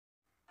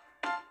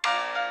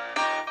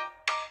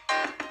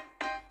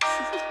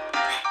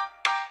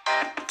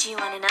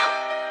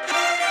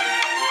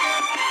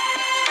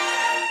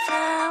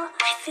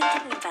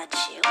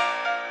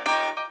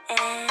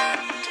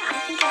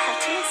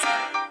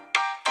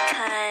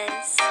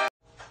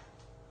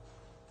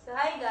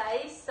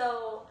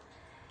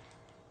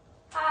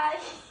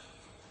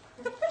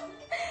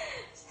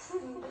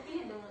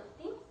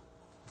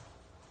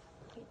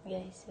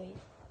wait.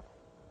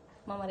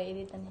 Mama,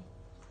 editan eh.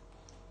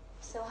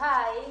 So,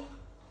 hi!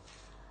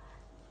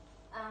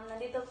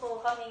 Nandito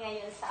po kami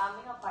ngayon sa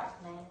aming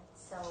apartment.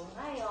 So,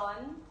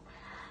 ngayon,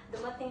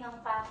 dumating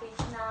ang package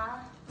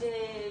na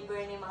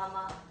deliver ni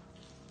Mama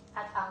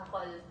at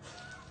Uncle.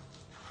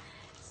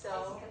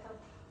 So,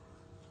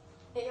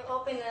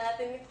 i-open na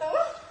natin ito.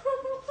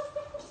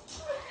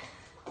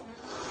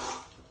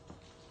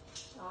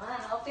 So,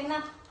 open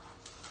na.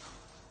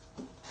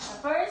 The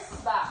first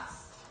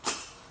box.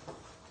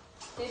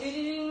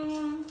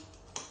 Ding!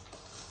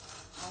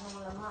 Anong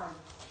laman?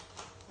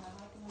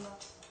 Nakating ba?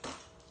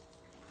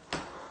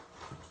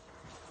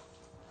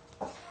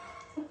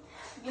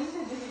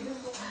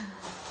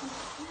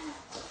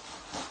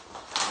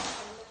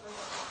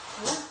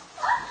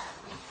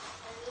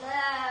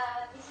 Ala,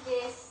 what is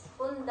this?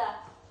 Punda.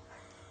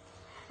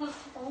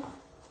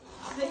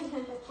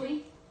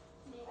 Uy.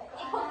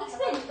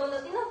 Explain ito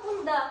natin ang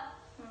punda.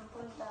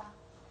 Punta.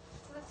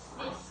 What's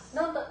this?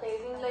 Don't that tayo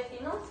ring light,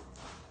 you know?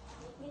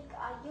 Mikmik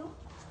kaayo.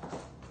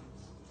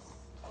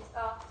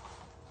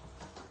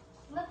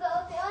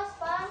 Nagkaote ang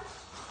span.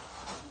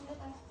 Hindi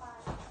ang span.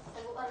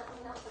 Taguan natin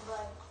na sa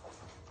bahay.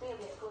 Kaya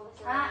biya ko.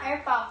 Air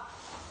pump.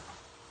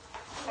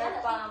 Air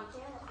pump.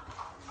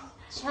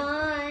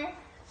 Char.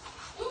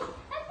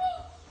 Ate!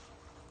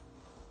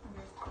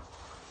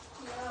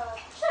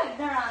 Check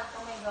the rant.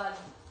 Oh my god.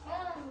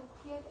 Yan,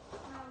 cute.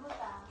 Nabot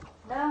ah.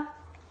 Da.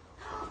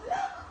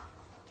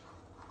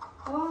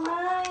 Oh,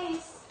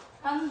 nice.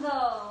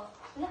 Candle.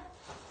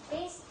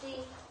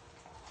 Tasty.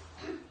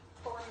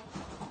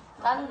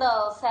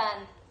 Candle,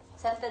 scent.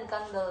 Scented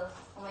candle.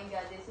 Oh my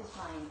god, this is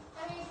mine.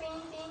 Are you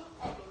painting?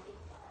 Ay, pinti.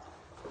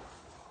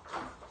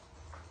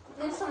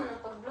 Yan sa mga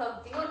pag-vlog.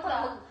 Tingnan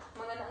pa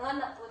mga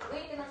nanganak po.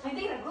 Wait,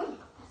 Hindi na good.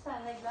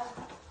 Saan nag-vlog?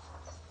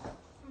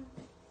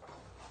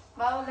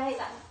 Bawal dahil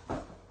lang.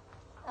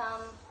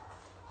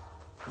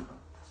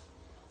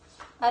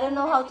 I don't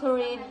know how to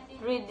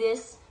read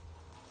this.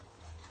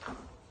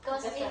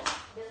 Because That's it's it.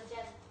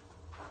 Belgian.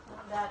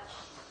 Dutch.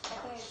 I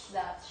think it's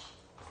Dutch.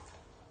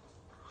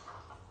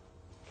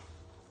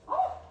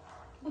 Oh!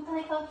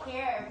 Botanical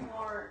care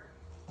for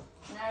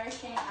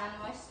nourishing and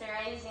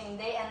moisturizing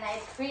day and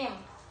night cream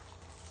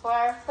for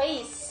our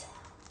face.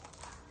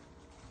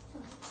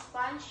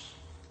 Sponge.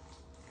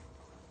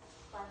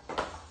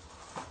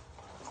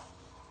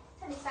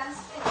 Saan yung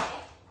sunscreen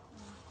eh?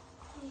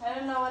 I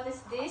don't know what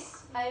is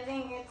this. I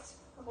think it's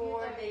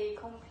for the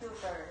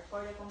computer.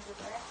 For the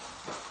computer.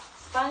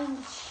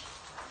 Sponge.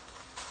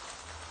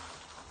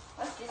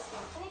 What's this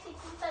thing? Ano yung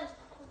pigmental?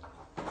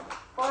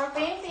 For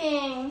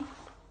painting.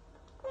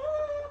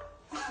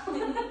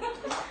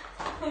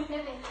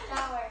 Bebe,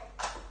 shower.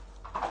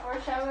 For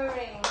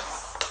showering.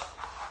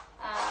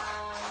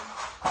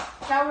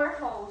 Shower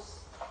hose.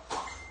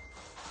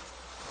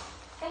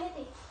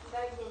 Kaliti.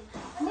 Garden.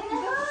 Oh my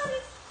god!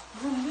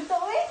 Ganda to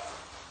eh!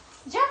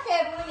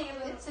 Jacket!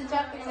 It's a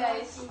jacket,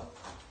 guys.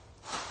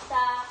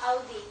 Sa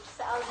Audi.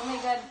 Sa Oh Audi. my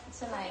god, it's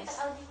so nice.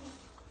 Sa Audi.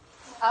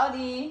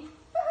 Audi!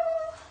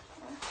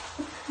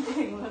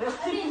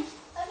 Alin?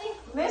 Alin?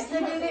 Best na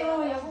dili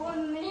mo,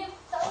 yapon ni.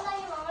 Sa una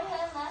yung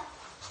mamahan na.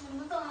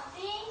 Nandito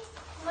natin.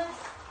 Mas,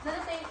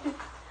 darating.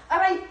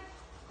 Aray!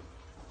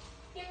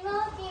 Yung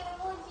naki,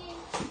 emoji.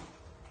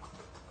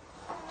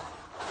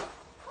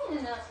 Ano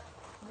na?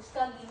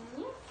 Guskagin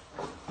niyo?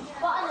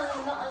 Ba,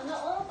 ano,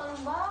 oh,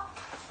 parang ba?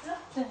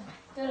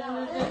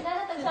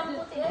 Daratag siyang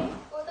puti ay.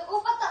 O,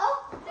 tag-upat ta, oh.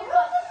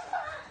 Tag-upat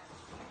ta.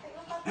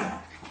 Tag-upat ta.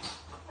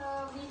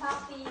 Be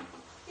happy.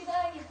 Sila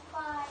ay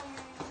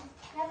fire.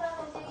 Nata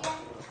ko siya yan.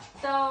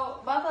 So,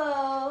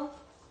 bottle,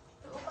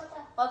 Tag-upat ta.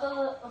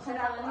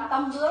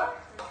 tumbler?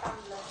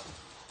 Tumbler.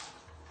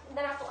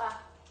 Dara ko ah.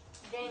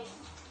 Drink.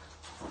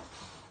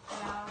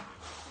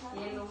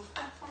 Yellow.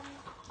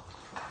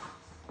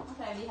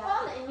 Okay, be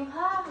Ah, happy. na inyo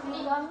ha. Hindi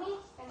kami.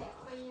 Kaya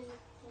ko yun.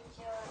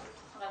 Enjoy.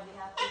 Okay, be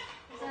happy.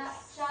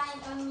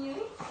 Shine on you.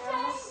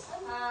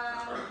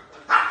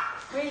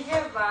 Where's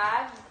your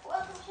bag for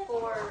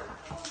leftover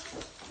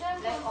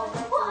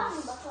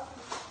foods?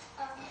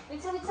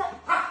 Witsa.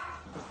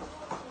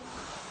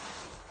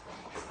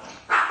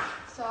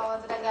 So,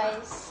 ito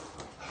guys.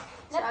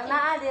 So, ang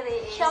naa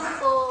diri is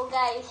Shampoo,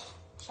 guys.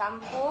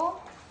 shampoo.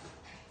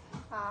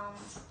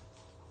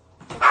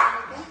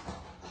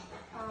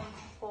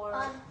 For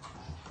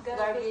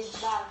garbage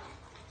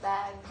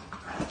bag.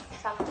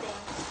 Something.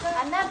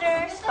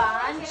 Another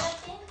sponge.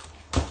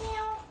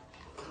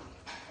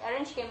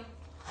 Orange cream.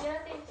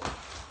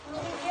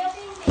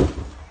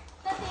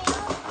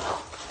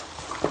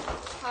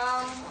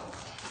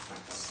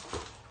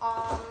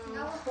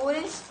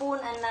 Wooden spoon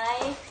and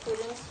knife.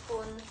 Wooden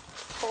spoon.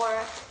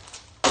 Fork.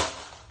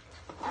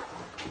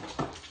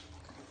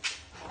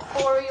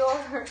 For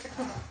your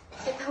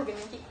ito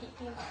ganyan.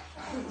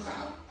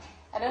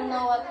 I don't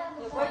know what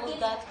you call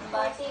that,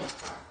 but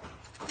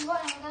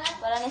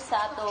para ni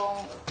sa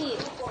atong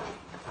teeth.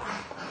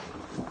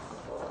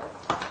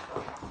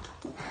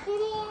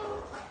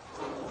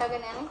 Ito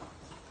ganyan.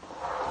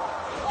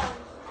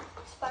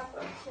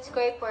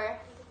 Scraper.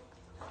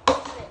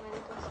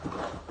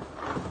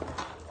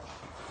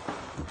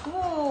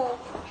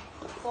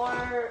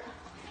 for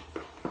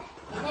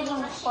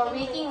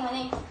baking man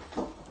eh.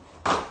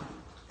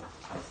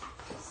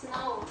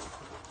 Snow.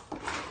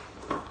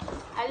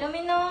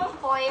 Aluminum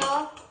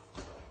foil.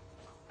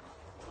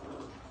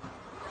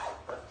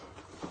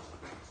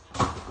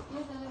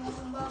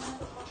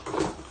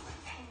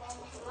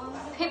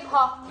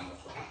 Hip-hop.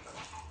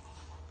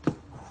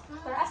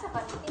 Pero asa pa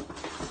rin?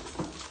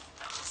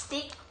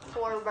 Stick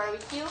for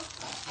barbecue.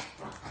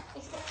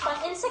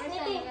 Pan-insect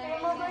nito eh.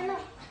 Remover na.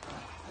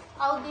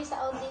 Audi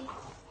sa Audi.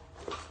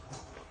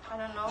 I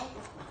don't know.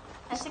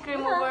 Stick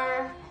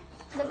remover.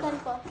 Daghan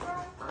pa.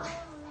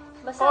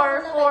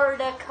 For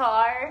the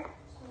car.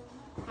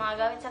 Mga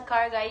gamit sa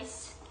car,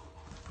 guys.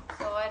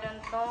 So, I don't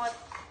know what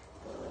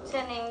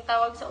siya ning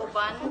tawag sa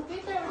uban.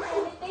 Computer,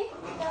 reality.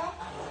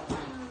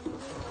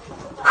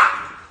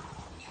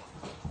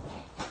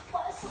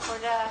 For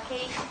the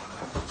cake.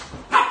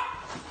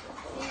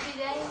 TV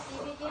guys,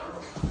 TV game.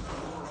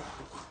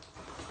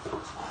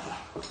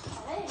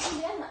 Ay,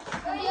 hindi na.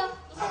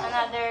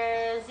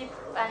 Another zip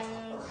and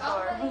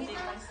store. Zip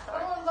and store.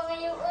 Ano ba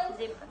ngayon?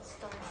 Zip and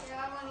store.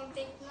 Kaya mo ni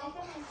take no.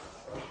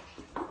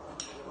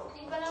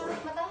 Di ba lang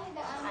matahin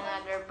daan?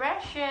 Another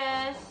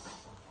brushes.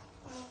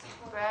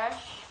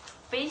 Brush.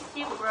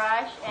 Pasty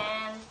brush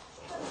and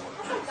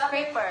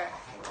scraper.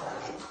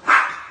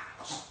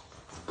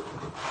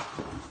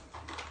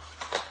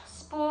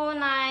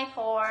 Spoon, knife,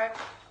 fork.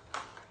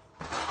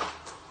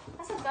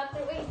 Asa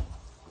gutter wait.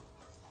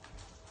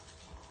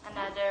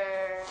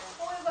 Another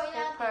Uy ba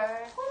yan?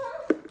 paper.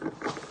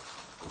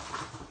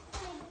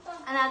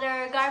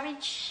 Another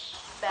garbage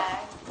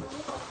bag.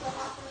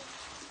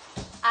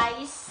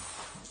 Ice.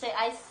 Say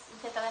ice.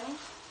 Say talaga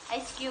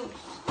ice cubes.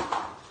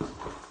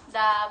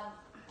 Dab.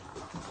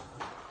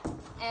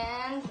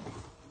 And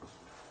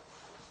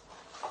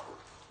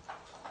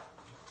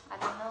I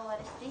don't know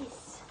what is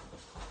this.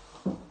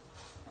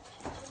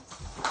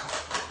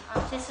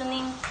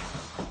 Seasoning.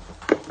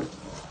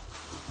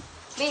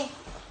 B.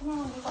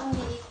 Hindi ko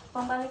hindi.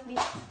 Pambalik B.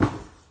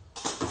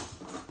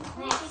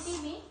 Next.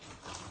 TV.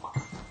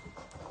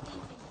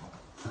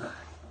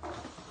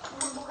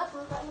 Bukas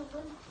mo ka ano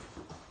dun?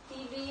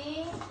 TV.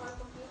 Or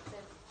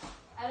computer.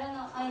 I don't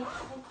know.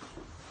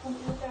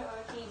 Computer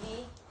or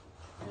TV.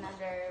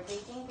 Another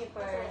baking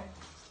paper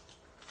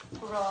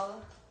roll.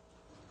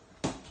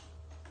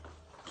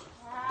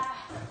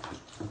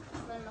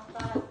 Manok.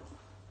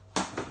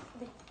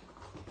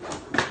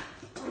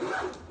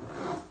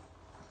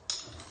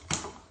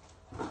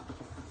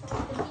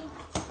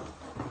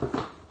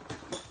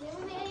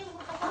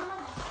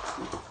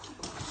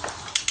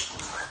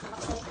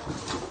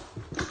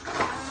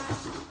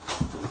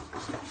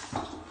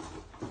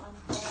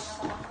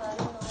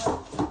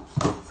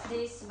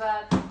 This,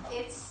 but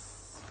it's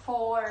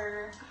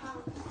for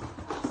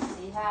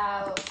the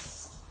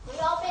house. We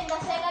open the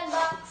second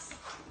box.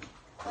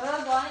 We're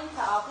going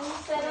to open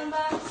the second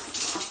box.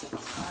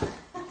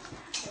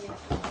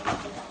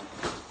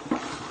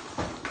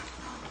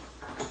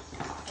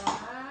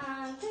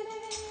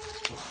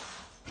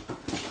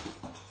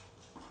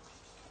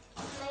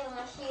 Na yung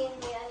machine,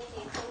 may ano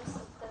dito.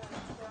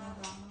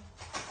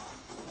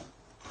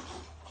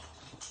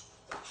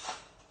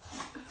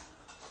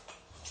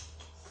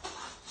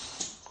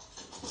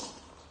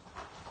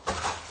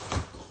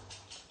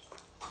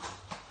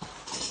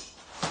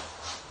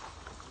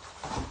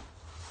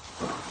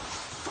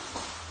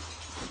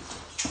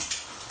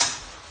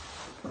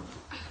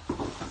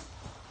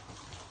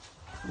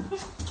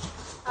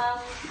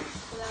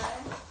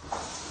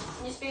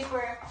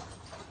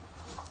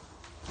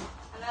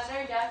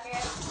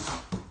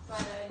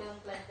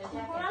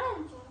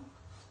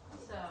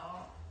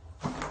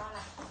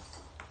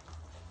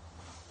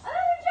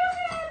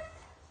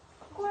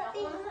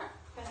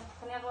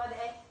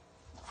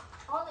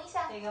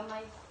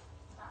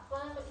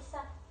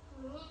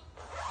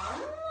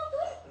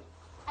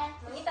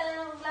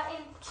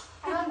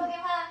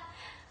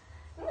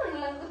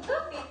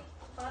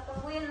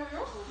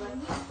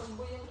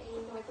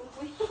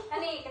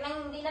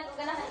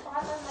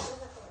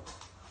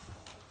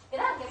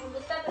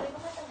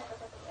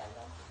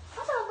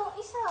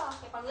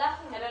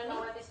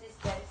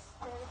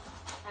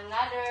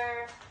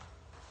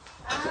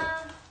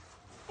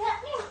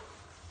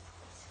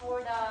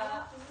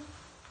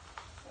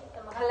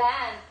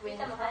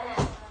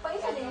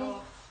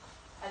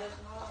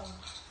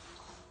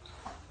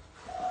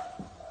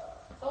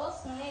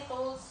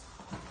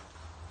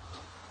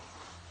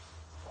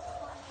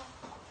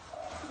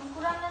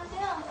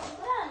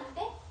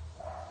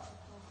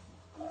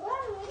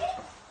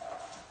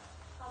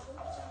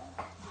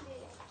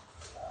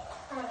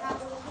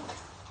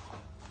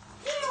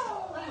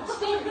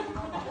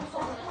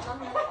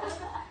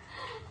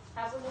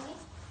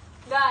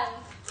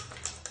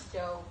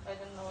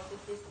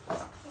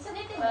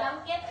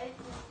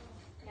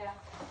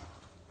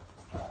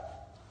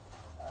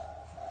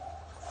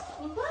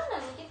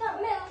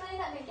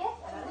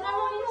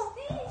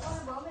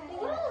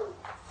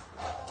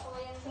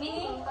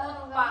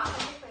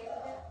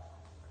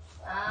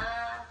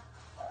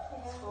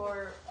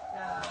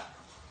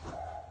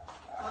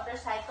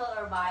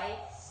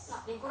 bikes.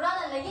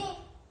 Lingkuranan lagi.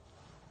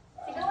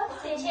 Sigawas.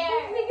 Si chair.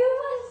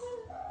 Sigawas.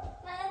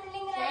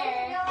 Nanatiling na. Chair.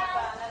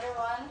 Sigawas. Another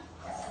one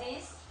is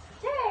this.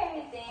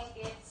 I think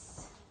it's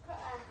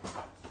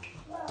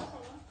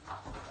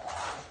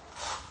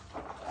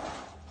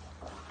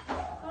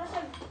Ano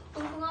siya?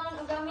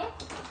 Tungtungan ng gamit?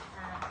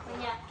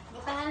 Kanya,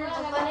 butangan na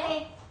ito pa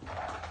eh.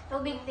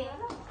 Tubig din.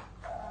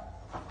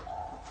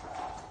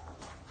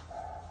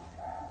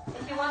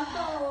 if you want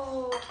to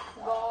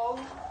go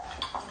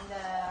in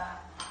the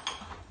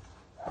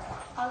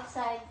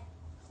Outside.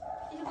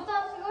 Isibutan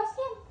mo sigawas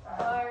yan.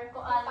 Or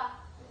kuan.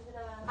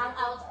 hang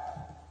out.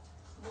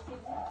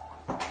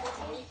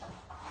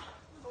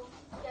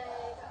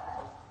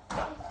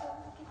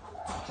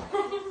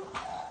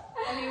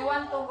 If you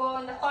want to go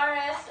in the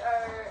forest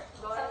or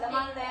go in the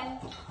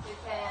mountain, you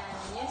can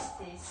use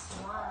this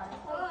one.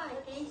 Oh,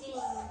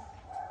 tasting.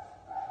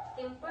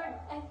 Tempered.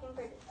 Ay,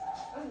 tempered.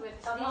 With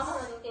This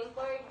one,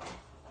 tempered.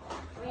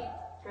 Wait,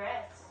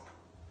 dress.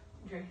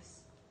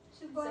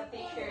 It's a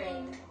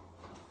t-shirt.